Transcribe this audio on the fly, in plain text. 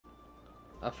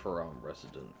Afaron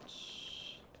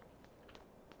residence.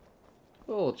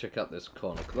 Oh, check out this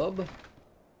corner club.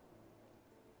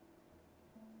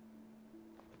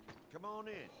 Come on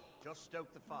in. Just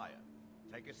stoke the fire.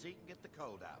 Take a seat and get the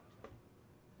cold out.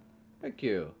 Thank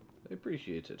you. I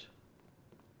appreciate it.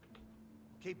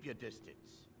 Keep your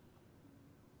distance.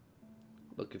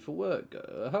 Looking for work.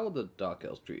 How are the Dark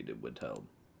Elves treated in Windhelm?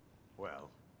 Well,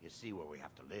 you see where we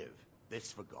have to live.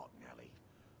 This forgotten alley.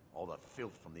 All the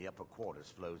filth from the upper quarters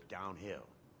flows downhill,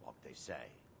 like they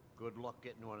say. Good luck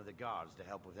getting one of the guards to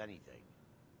help with anything.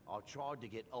 I tried to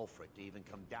get Ulfric to even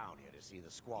come down here to see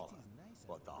the squalor,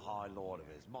 but the High Lord of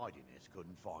His Mightiness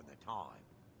couldn't find the time.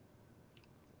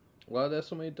 Why are there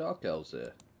so many Dark Elves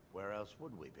here? Where else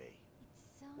would we be?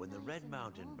 When the Red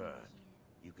Mountain burned,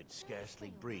 you could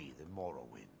scarcely breathe in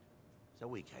Morrowind, so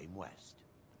we came west.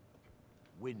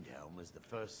 Windhelm was the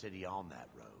first city on that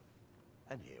road,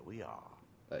 and here we are.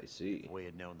 I see. If we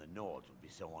had known the Nords would be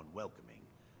so unwelcoming,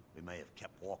 we may have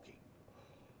kept walking.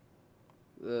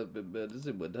 But is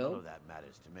it Windhelm? None of that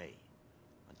matters to me.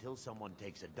 Until someone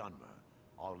takes a Dunmer,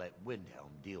 I'll let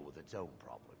Windhelm deal with its own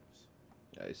problems.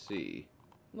 I see.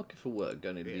 I'm looking for work.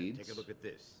 Got any Here, leads? take a look at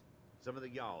this. Some of the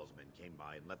Jarl's men came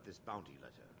by and left this bounty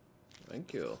letter.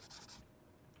 Thank you.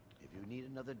 If you need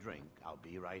another drink, I'll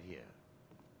be right here.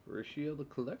 Horatio the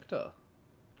Collector.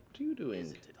 What are you doing?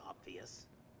 Isn't it obvious?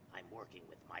 I'm working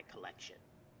with my collection.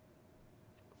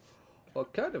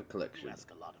 What kind of You collection? ask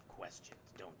a lot of questions,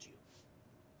 don't you?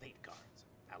 Fate cards.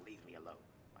 Now leave me alone.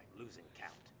 I'm losing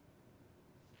count.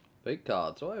 Fake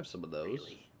cards. Oh, I have some of those.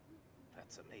 Really?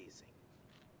 That's amazing.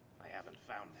 I haven't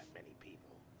found that many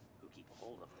people who keep a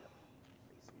hold of them.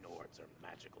 These Nords are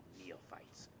magical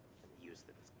neophytes and use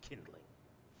them as kindling.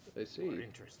 I see. If you're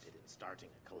interested in starting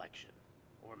a collection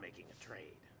or making a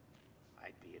trade,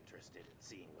 I'd be interested in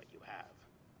seeing what you have.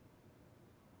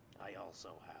 I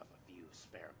also have a few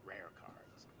spare rare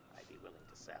cards I'd be willing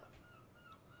to sell.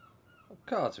 What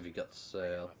cards have you got to I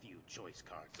have sale? a few choice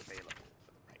cards available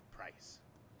for the right price.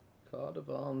 Card of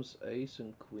Arms, Ace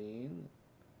and Queen.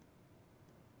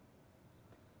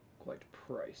 Quite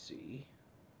pricey.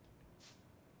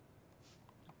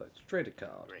 Let's trade a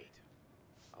card. Great.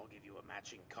 I'll give you a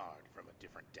matching card from a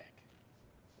different deck.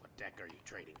 What deck are you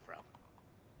trading from?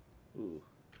 Ooh.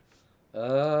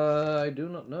 I do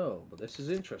not know, but this is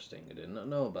interesting. I did not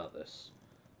know about this.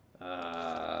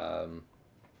 I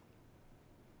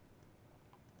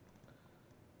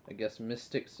guess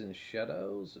Mystics and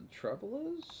Shadows and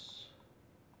Travelers?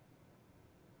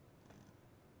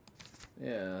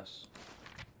 Yes.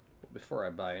 But before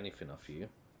I buy anything off you.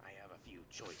 I have a few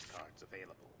choice cards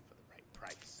available for the right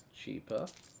price. Cheaper.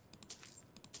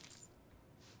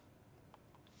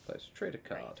 Let's trade a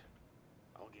card. Great.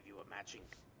 I'll give you a matching...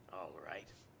 All right.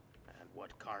 And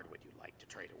what card would you like to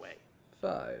trade away?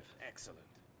 5. Excellent.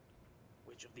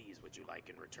 Which of these would you like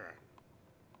in return?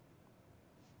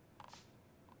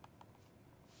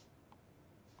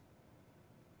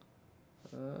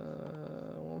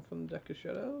 One from the Deck of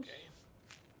Shadows. Okay.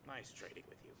 Nice trading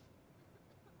with you.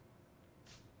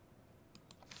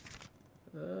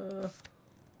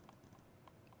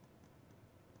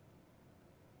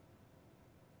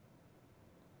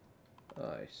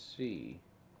 I see.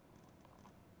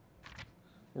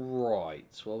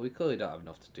 Right. Well, we clearly don't have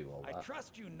enough to do all I that.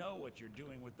 trust you know what you're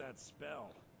doing with that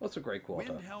spell. What's a Great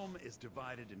Quarter? Windhelm is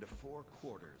divided into 4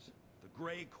 quarters. The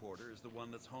Grey Quarter is the one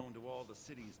that's home to all the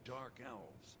city's dark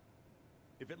elves.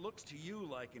 If it looks to you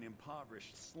like an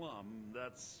impoverished slum,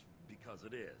 that's because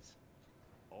it is.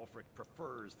 Ulfric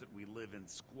prefers that we live in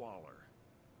squalor.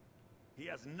 He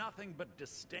has nothing but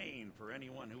disdain for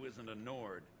anyone who isn't a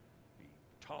Nord. He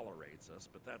tolerates us,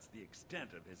 but that's the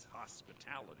extent of his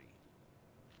hospitality.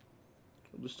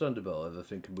 Understandable. Ever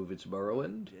think of moving to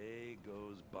Morrowind? Day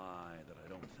goes by that I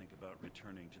don't think about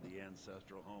returning to the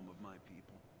ancestral home of my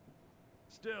people.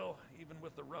 Still, even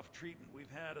with the rough treatment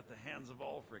we've had at the hands of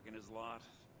Ulfric and his lot,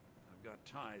 I've got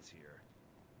ties here.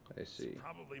 I see. It's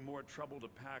probably more trouble to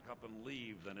pack up and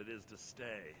leave than it is to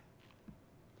stay.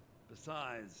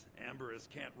 Besides, Amberus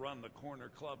can't run the corner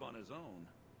club on his own.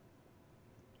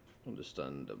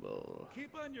 Understandable.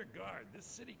 Keep on your guard. This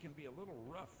city can be a little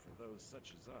rough for those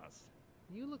such as us.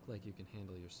 You look like you can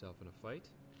handle yourself in a fight.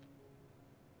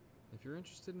 If you're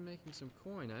interested in making some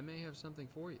coin, I may have something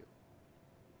for you.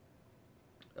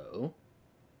 Oh?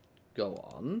 Go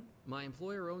on. My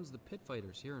employer owns the pit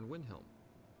fighters here in Windhelm.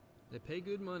 They pay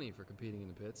good money for competing in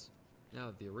the pits, now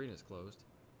that the arena's closed.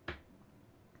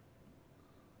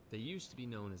 They used to be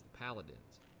known as the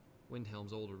Paladins.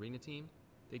 Windhelm's old arena team.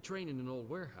 They train in an old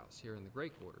warehouse here in the Grey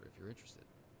Quarter, if you're interested.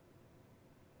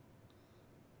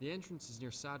 The entrance is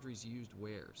near Sadri's used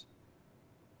wares.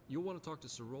 You'll want to talk to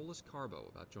Sorolus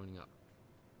Carbo about joining up.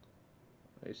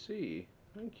 I see.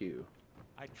 Thank you.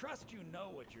 I trust you know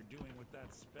what you're doing with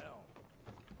that spell.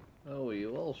 Oh, will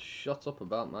you all shut up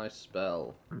about my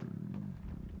spell?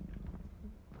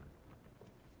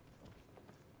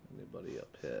 Anybody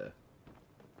up here?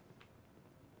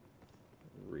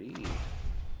 Read.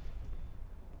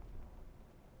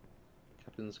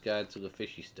 Captain's Guide to the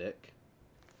Fishy Stick.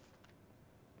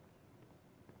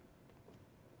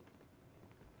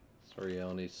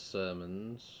 Soriani's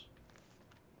Sermons.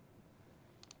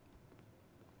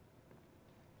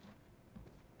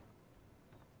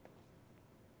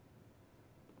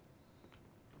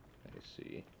 I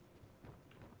see.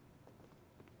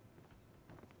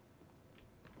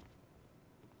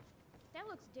 That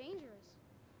looks dangerous.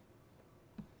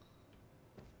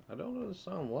 I don't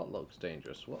understand what looks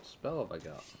dangerous. What spell have I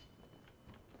got?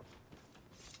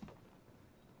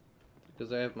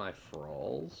 Because I have my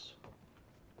thralls.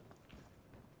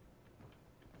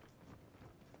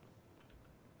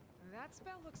 That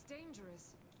spell looks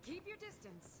dangerous. Keep your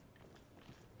distance.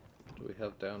 What do we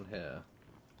have down here?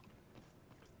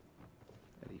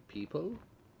 Any people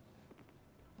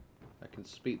I can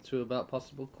speak to about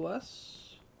possible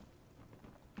quests?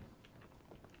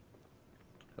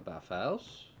 A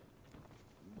bathhouse.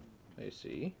 I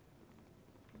see.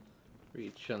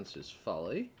 Read Chance's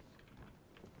Folly.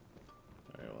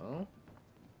 Very well.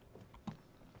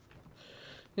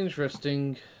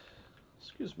 Interesting.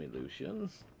 Excuse me, Lucian.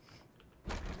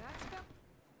 That spell.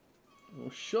 Oh,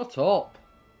 shut up!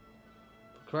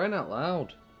 For crying out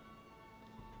loud.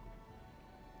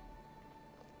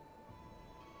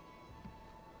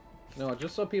 No, I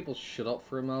just saw people shut up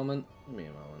for a moment. Give me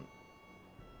a moment.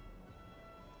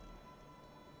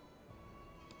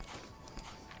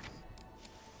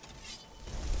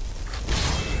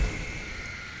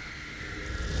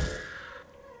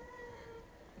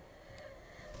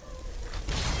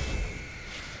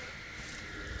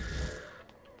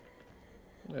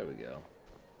 There we go.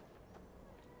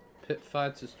 Pit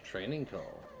Fighters Training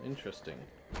Call. Interesting.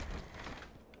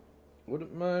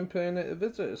 Wouldn't mind paying it a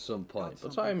visit at some point,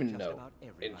 but I'm in no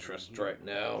interest right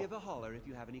now. Give a holler if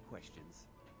you have any questions.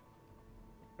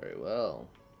 Very well.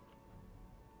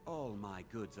 All my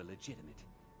goods are legitimate,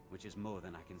 which is more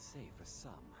than I can say for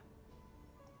some.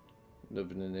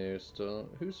 Living in here still.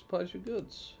 Who supplies your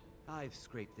goods? I've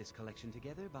scraped this collection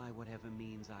together by whatever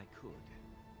means I could.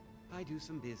 I do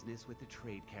some business with the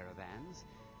trade caravans,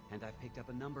 and I've picked up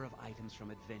a number of items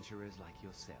from adventurers like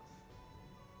yourself.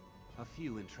 A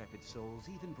few intrepid souls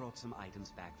even brought some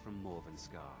items back from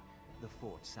Morvenskar, the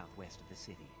fort southwest of the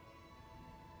city.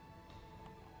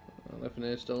 Nothing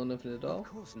here stolen, nothing at all? Of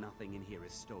course nothing in here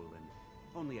is stolen.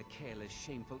 Only a careless,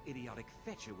 shameful, idiotic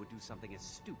fetcher would do something as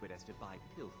stupid as to buy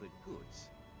pilfered goods.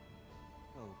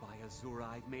 Oh, by Azura,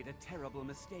 I've made a terrible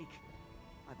mistake.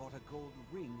 I bought a gold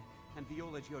ring, and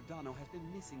Viola Giordano has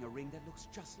been missing a ring that looks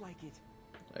just like it.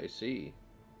 I see.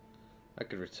 I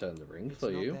could return the ring It's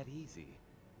for not you. that easy.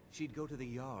 She'd go to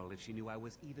the Jarl if she knew I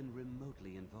was even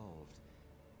remotely involved.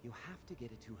 You have to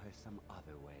get it to her some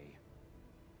other way.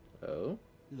 Oh?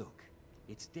 Look,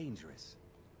 it's dangerous.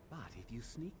 But if you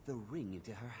sneak the ring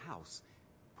into her house,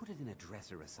 put it in a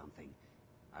dresser or something,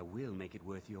 I will make it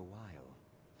worth your while.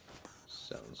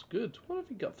 Sounds good. What have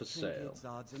you got for sale? Trinkets,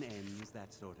 odds and ends,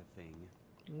 that sort of thing.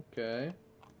 Okay.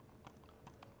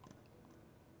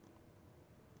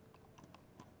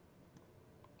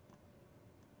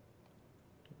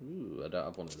 Ooh, I don't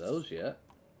have one of those yet.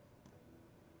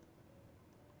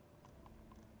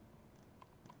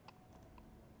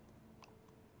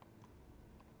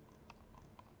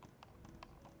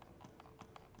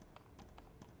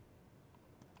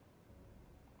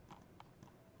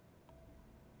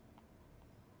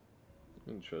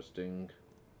 Interesting.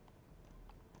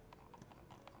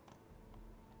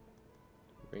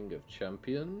 Ring of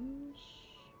Champions.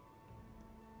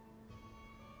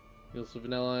 Heals of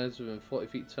an allies within 40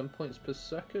 feet, 10 points per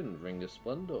second. Ring of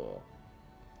Splendor.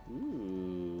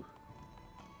 Ooh.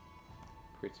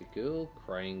 Pretty cool.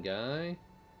 Crying guy.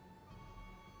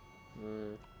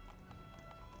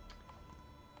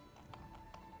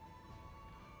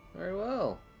 Very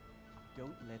well.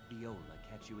 Don't let Viola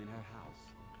catch you in her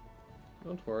house.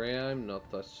 Don't worry, I'm not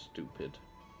that stupid.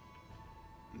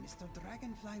 Mr.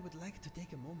 Dragonfly would like to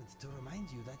take a moment to remind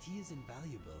you that he is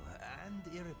invaluable and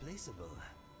irreplaceable.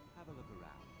 Have a look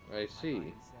around. I I see. buy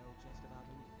and sell just about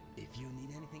anything. If you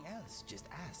need anything else, just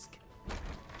ask.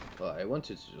 Well, I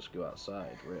wanted to just go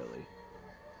outside, really.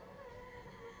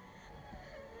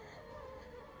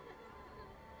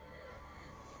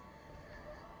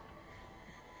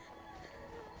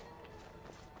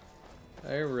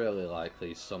 I really like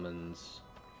these summons.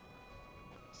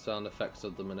 sound effects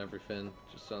of them and everything.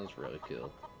 Just sounds really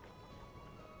cool.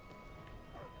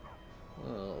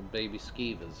 Oh, little baby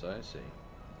skeevers, I see.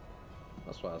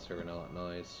 That's why I was hearing all that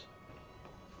noise.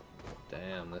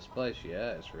 Damn, this place,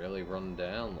 yeah, it's really run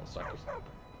down. Looks like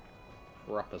a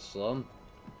proper slum.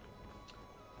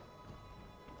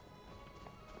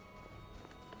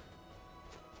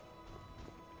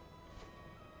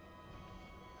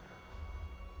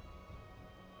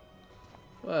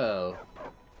 Well,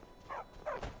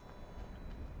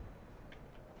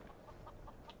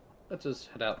 let us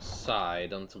head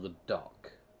outside onto the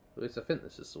dock. At least I think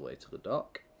this is the way to the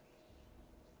dock.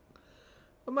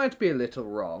 I might be a little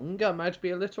wrong, I might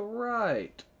be a little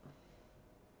right.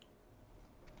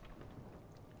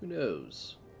 Who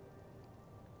knows?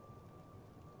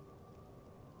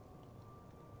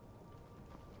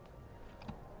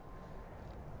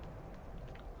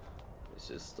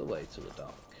 This is the way to the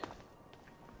dock.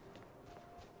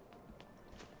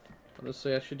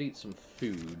 Honestly, I should eat some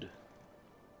food.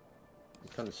 I'm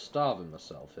kind of starving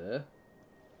myself here.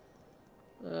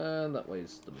 And that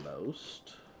weighs the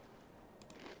most.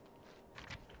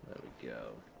 There we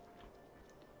go.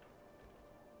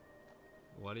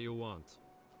 What do you want?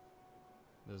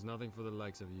 There's nothing for the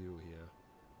likes of you here.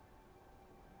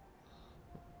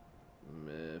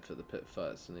 Meh, for the pit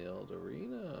fights in the old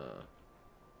arena.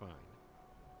 Fine.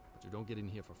 But you don't get in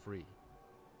here for free.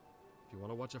 If you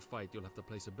want to watch a fight, you'll have to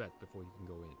place a bet before you can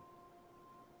go in.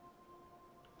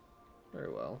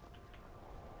 Very well.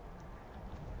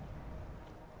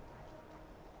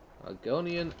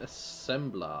 Argonian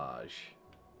assemblage.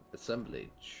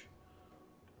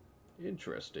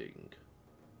 Interesting.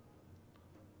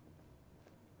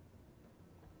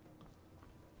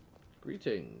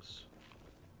 Greetings.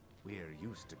 We're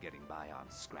used to getting by on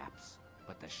scraps,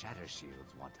 but the Shatter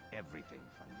Shields want everything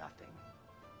for nothing.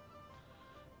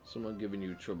 Someone giving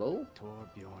you trouble?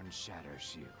 Torbjorn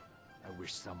Shattershield. I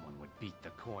wish someone would beat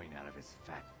the coin out of his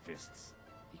fat fists.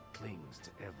 He clings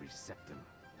to every septum.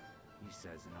 He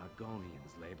says an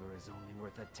Argonian's labor is only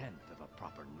worth a tenth of a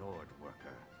proper Nord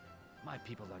worker. My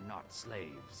people are not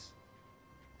slaves.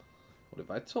 What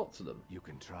if I talk to them? You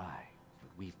can try,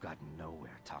 but we've gotten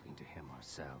nowhere talking to him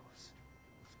ourselves.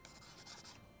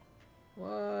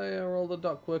 Why are all the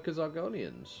dock workers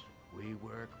Argonians? We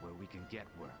work where we can get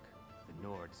work. The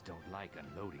Nords don't like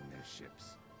unloading their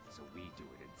ships, so we do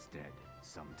it instead.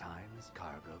 Sometimes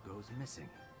cargo goes missing.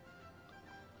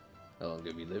 How long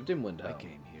have you lived in Windhelm? I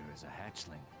came here as a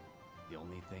hatchling. The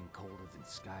only thing colder than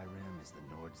Skryim is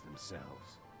the Nords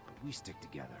themselves, but we stick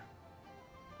together.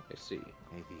 I see.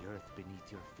 May the earth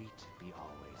beneath your feet be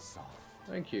always soft.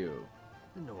 Thank you.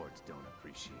 The Nords don't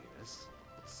appreciate us,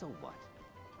 but so what?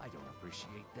 I don't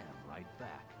appreciate them right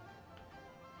back.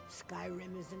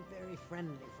 Skryim isn't very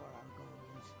friendly for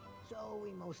Argonians, so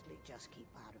we mostly just keep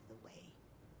out of the way.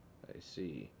 I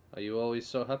see. Are you always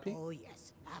so happy? Oh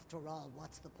yes. After all,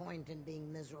 what's the point in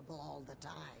being miserable all the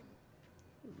time?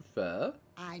 Fair.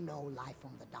 I know life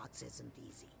on the docks isn't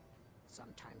easy.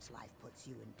 Sometimes life puts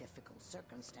you in difficult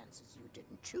circumstances you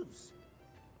didn't choose.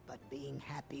 But being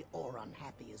happy or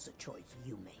unhappy is a choice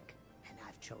you make. And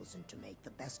I've chosen to make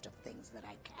the best of things that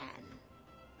I can.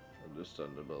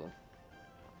 Understandable.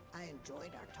 I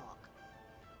enjoyed our talk.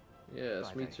 Yes,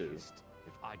 By me the too. haste,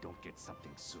 if I don't get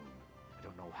something soon, I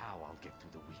don't know how I'll get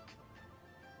through the week.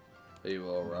 Are you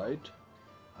alright?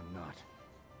 I'm not.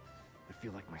 I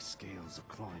feel like my scales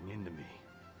are clawing into me.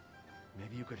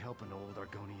 Maybe you could help an old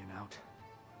Argonian out?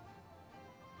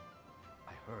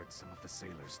 I heard some of the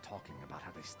sailors talking about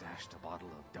how they stashed a bottle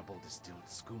of double-distilled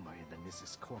skooma in the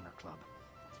Nissus Corner Club.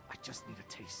 I just need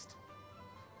a taste.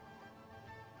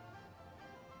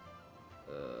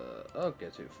 I'll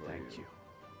get it for you. Thank you.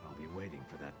 I'll be waiting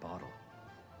for that bottle.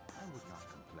 I would not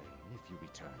complain if you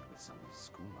returned with some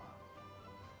skooma.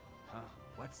 Huh?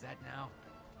 What's that now?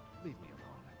 Leave me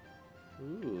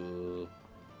alone. Ooh.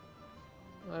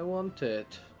 I want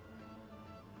it.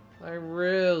 I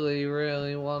really,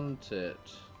 really want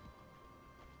it.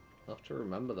 I'll have to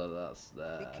remember that that's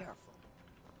there. Be careful.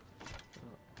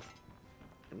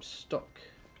 I'm stuck.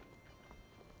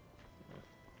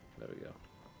 There we go.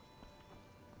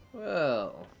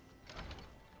 Well,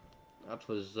 that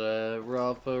was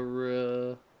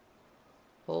rather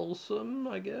wholesome,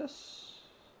 I guess.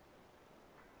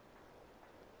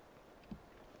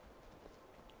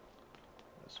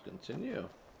 Let's continue.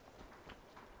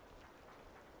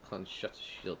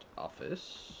 Shattershield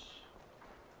office.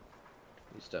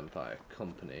 East Empire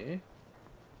Company.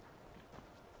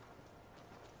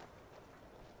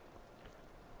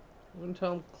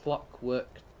 Windhelm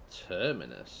Clockwork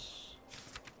Terminus.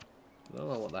 I don't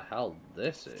know what the hell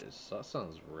this is. That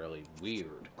sounds really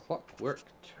weird. Clockwork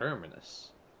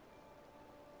Terminus.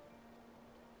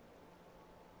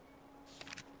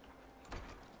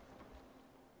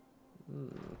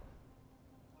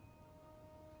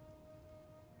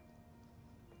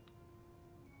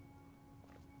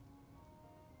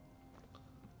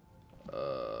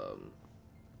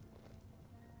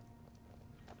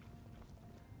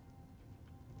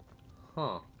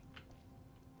 Huh.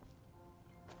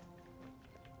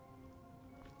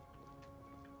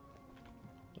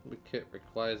 The kit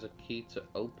requires a key to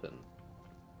open.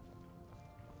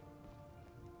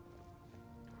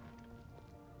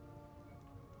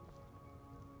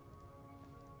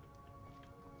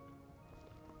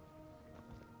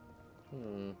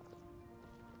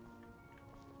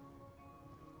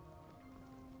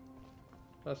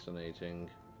 Fascinating.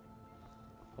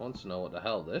 I want to know what the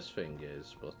hell this thing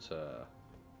is, but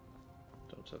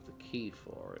don't have the key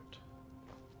for it.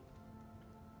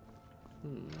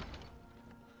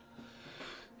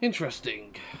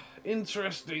 Interesting.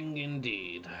 Interesting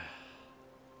indeed.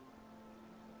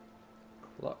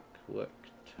 Clockwork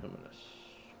Terminus.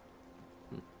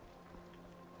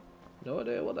 No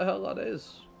idea what the hell that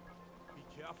is. Be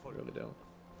careful. Really don't.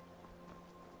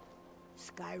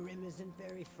 Skryim isn't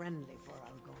very friendly for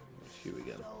Algonians. Here we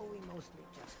go. So we mostly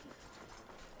just keep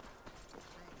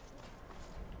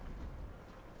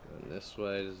Going this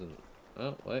way doesn't.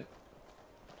 Oh wait.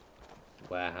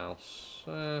 Warehouse.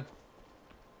 If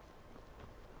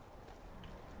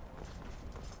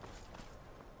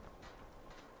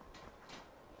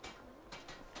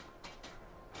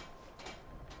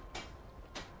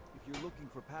you're looking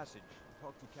for passage,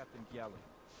 talk to Captain Giallo.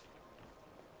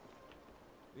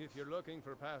 If you're looking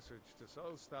for passage to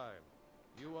Solstheim,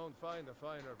 you won't find a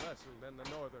finer vessel than the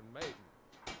Northern Maiden.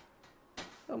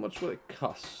 How much will it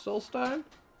cost? Solstheim?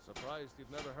 Surprised you've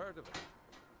never heard of it.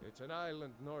 It's an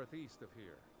island northeast of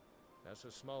here. That's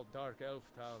a small dark elf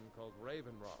town called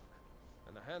Raven Rock,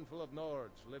 and a handful of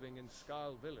Nords living in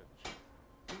Skal Village.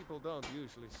 People don't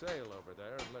usually sail over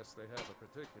there unless they have a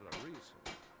particular reason.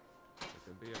 It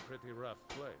can be a pretty rough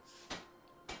place.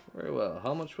 Very well.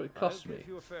 How much will it cost I'll me? give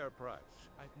you a fair price.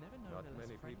 I've never known Not a less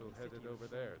many people friendly headed city over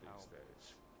of there Thorntown. these days.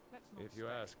 Let's not If you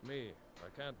stray. ask me, I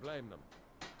can't blame them.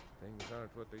 Things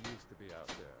aren't what they used to be out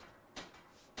there.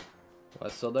 Why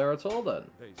still there at all then?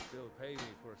 They still pay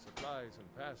me for supplies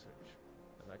and passage,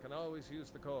 and I can always use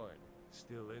the coin.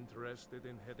 Still interested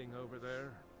in heading over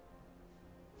there?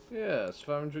 Yes,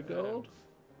 500 gold.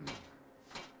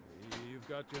 You've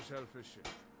got yourself a ship.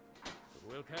 But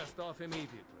we'll cast off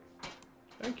immediately.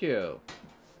 Thank you.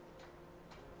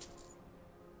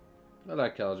 I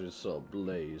like how I just saw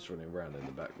Blaze running around in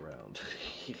the background.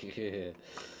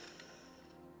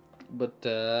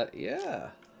 But, yeah.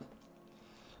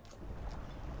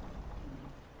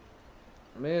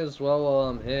 May as well, while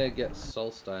I'm here, get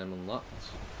Solstheim unlocked.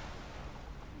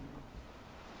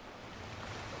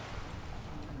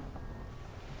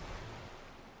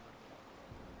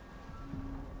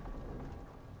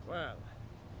 Well,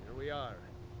 here we are.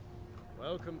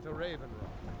 Welcome to Raven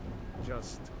Rock.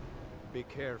 Just be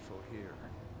careful here.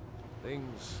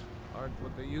 Things aren't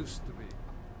what they used to be.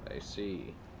 I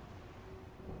see.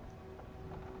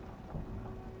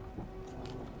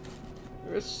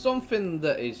 There is something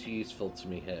that is useful to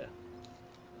me here.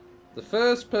 The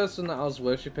first person that I was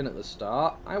worshipping at the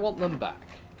start, I want them back.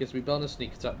 Gives me bonus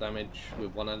sneak attack damage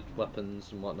with one-handed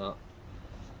weapons and whatnot.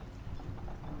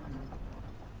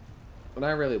 And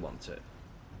I really want it.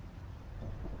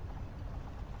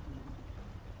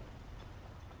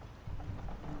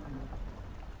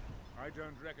 I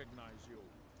don't recognize you.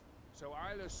 So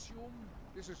I'll assume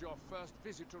this is your first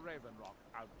visit to Raven Rock,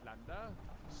 Outlander.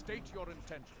 State your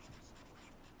intentions.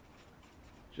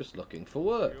 Just looking for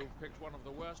work. You've picked one of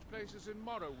the worst places in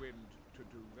Morrowind to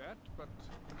do that, but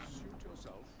suit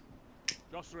yourself.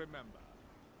 Just remember,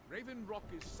 Raven Rock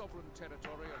is sovereign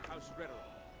territory of House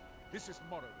Redderon. This is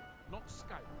Morrowind, not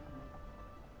Skryim.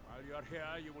 While you're here,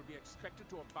 you will be expected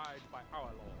to abide by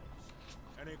our laws.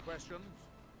 Any questions?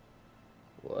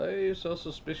 Why are you so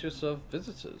suspicious of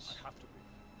visitors? Have to be.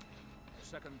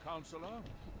 Second Counselor,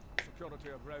 security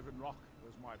of Raven Rock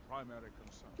is my primary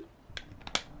concern.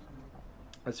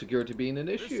 And security being an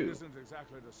issue. This isn't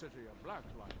exactly the city of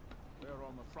Blacklight. We're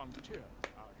on the frontier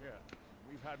out here.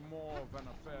 We've had more than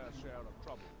a fair share of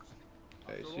troubles.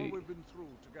 After all we've been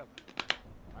through together,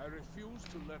 I refuse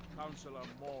to let Counselor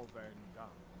Morvain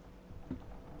down.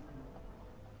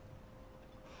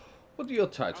 What do your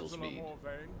titles Counselor mean?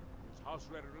 Morvain is House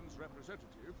Redderon's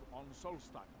representative on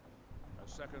Solstheim.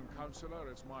 As second Counselor,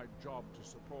 it's my job to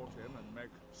support him and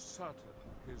make certain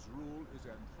his rule is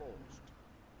enforced.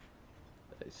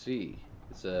 I see.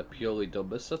 It's a purely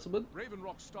Dumbus settlement? Raven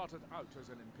Rock started out as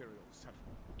an Imperial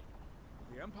settlement.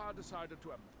 The Empire decided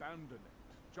to abandon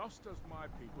it, just as my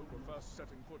people were first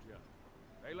setting foot here.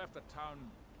 They left the town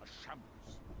a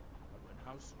shambles. But when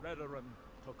House Redoran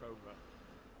took over,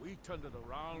 we turned it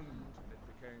around and it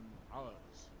became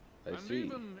ours. I And see.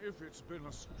 even if it's been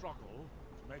a struggle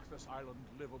to make this island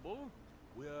livable,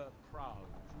 we're proud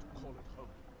to call it home.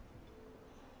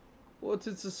 What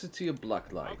is the city of How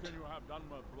Blacklight? can you have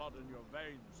Dunmer blood in your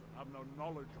veins and have no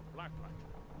knowledge of Blacklight?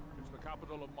 It's the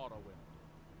capital of Morrowind.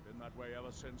 Been that way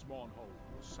ever since Mournhold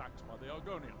was sacked by the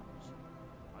Argonians.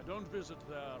 I don't visit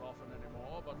there often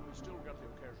anymore, but we still get the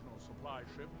occasional supply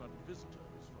ship and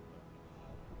visitors from them.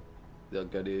 The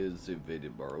Argonians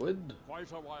invaded Morrowind?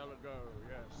 Quite a while ago,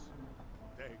 yes.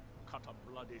 They cut a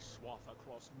bloody swath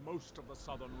across most of the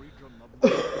southern region of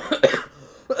Morrowind.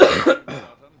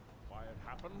 Why it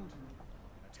happened?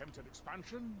 Attempted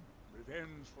expansion?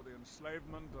 Revenge for the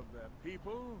enslavement of their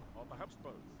people? Or perhaps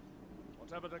both?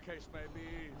 Whatever the case may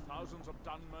be, thousands of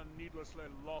Dunmer needlessly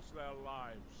lost their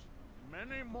lives.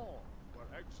 Many more were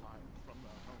exiled from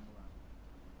their homeland.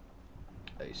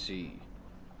 I see.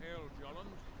 Hail,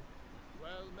 Jolland.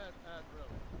 Well met,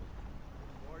 Admiral.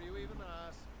 Before you even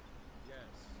ask,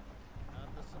 yes,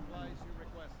 have the supplies you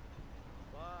requested.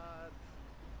 But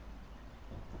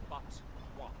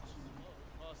what? Oh,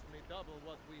 it cost me double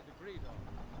what we'd agreed on.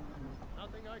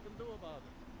 Nothing I can do about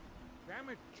it. Damn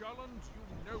it, Jolland, you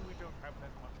know we don't have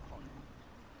that much coin.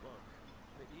 Look,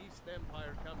 the East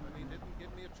Empire Company didn't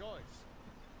give me a choice.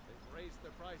 They've raised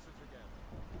their prices again,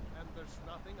 and there's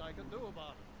nothing I can do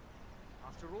about it.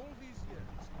 After all these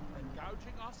years, they're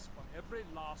gouging us for every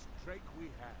last drake we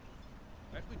have.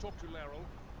 Let me talk to Laeral.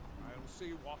 I'll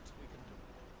see what we can do.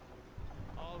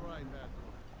 All right,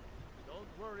 Admiral.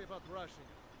 Don't worry about rushing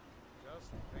it.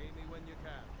 Just pay me when you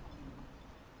can.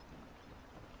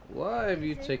 Why have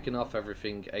you taken off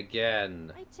everything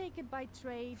again? I take it by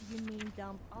trade you mean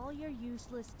dump all your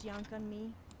useless junk on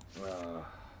me.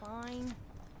 Fine.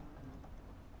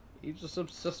 You're just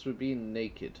obsessed with being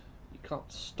naked. You can't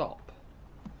stop.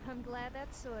 I'm glad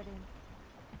that's sorted.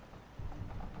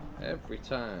 Every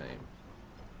time.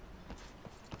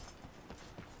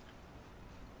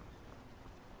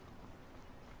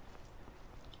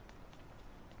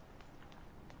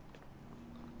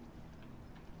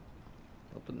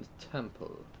 Open the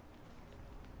temple.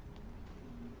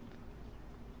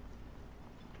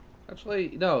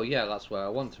 Actually, no, yeah, that's where I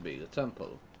want to be, the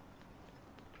temple.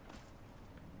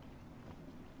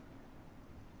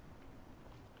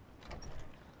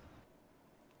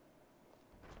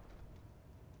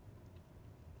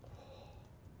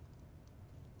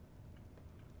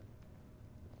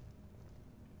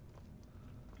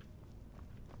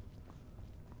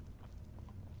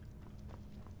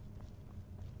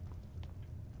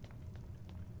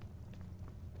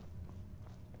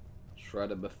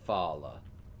 Shredder Befala.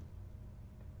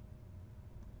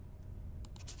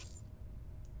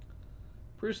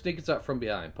 Prove sneak attack from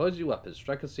behind. Pose your weapons.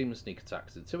 Strike a seamless sneak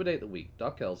attacks. Intimidate the weak.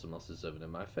 Dark elves and monsters serving in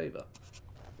my favour.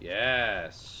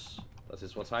 Yes! That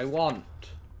is what I want.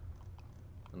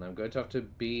 And I'm going to have to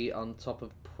be on top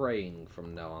of praying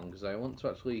from now on, because I want to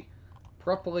actually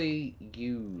properly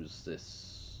use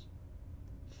this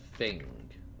thing.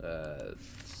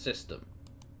 System.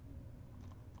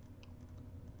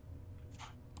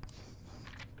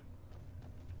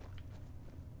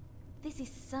 This is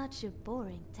such a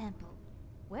boring temple.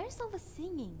 Where's all the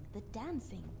singing, the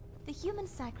dancing, the human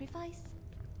sacrifice?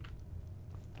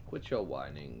 Quit your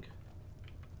whining.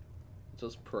 Let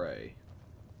us pray.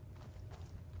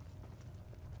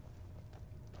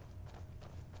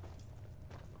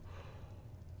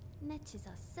 Netches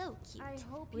are so cute. I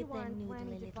hope with you their aren't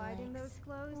planning noodly to little fight in legs. those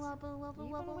clothes. Wobble, wobble,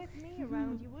 Even wobble. with me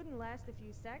around, you wouldn't last a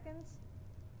few seconds.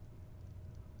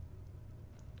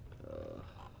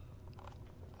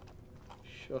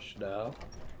 Shush now.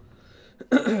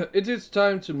 It is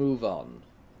time to move on.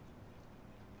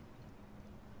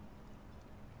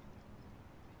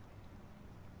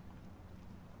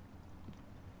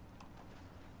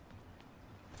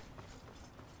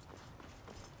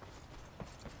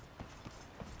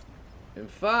 In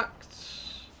fact,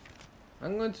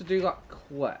 I'm going to do that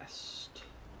quest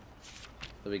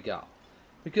that we got.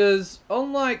 Because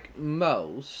unlike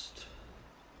most...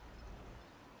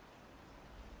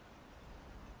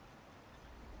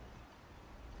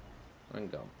 Hang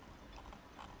on.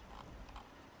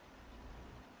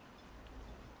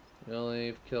 You'll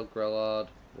leave, kill Grellard,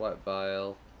 White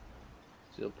Vial,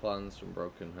 steal plans from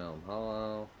Broken Helm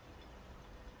Hollow.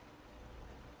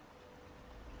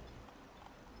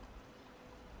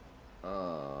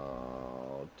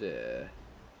 Oh dear.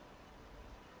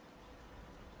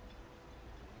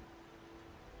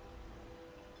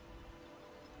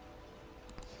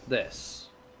 this.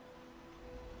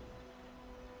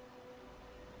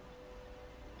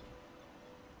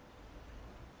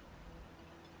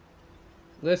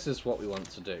 This is what we want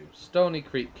to do. Stony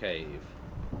Creek Cave.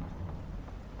 If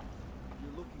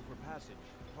you're looking for passage,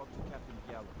 talk to Captain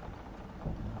Gallo.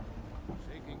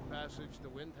 Seeking passage to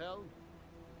Windhelm?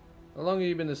 How long have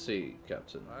you been at sea,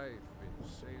 Captain? I've been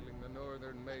sailing the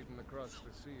Northern Maiden across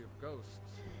the Sea of Ghosts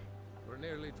for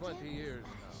nearly 20 years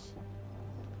now.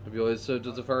 Have you always served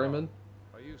as a ferryman?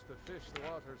 I used to fish the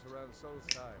waters around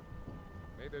Solstheim.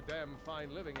 Made a damn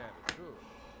fine living at it, too.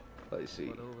 I see.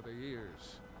 But over the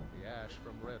years, the ash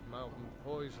from Red Mountain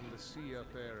poisoned the sea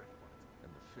up there,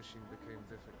 and the fishing became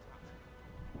difficult.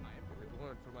 If it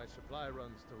weren't for my supply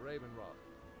runs to Raven Rock,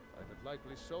 I'd have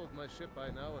likely sold my ship by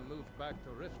now and moved back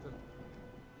to Riften.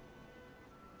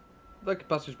 Like a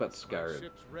passage back to My Skryim.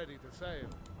 ship's ready to sail.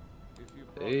 If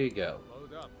you've There you go.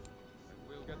 load up, and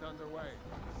we'll get underway.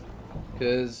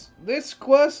 Because this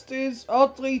quest is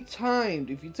oddly timed.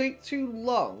 If you take too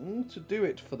long to do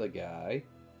it for the guy,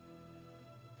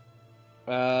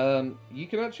 you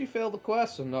can actually fail the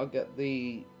quest and not get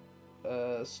the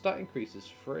stat increases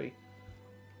free.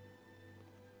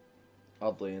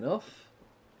 Oddly enough.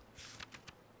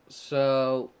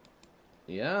 So,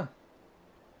 yeah.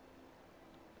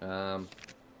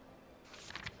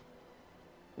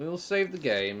 We will save the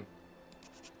game.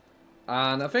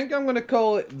 And I think I'm going to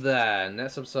call it there.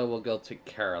 Next episode we'll go take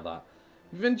care of that.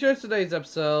 If you've enjoyed today's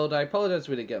episode, I apologise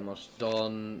we didn't get much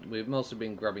done. We've mostly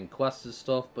been grabbing quests and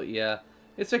stuff, but yeah,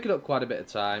 it's taken up quite a bit of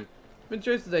time. If you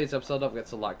enjoyed today's episode, don't forget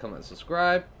to like, comment, and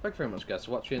subscribe. Thank you very much guys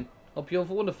for watching. Hope you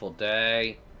have a wonderful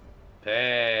day.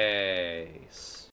 Peace.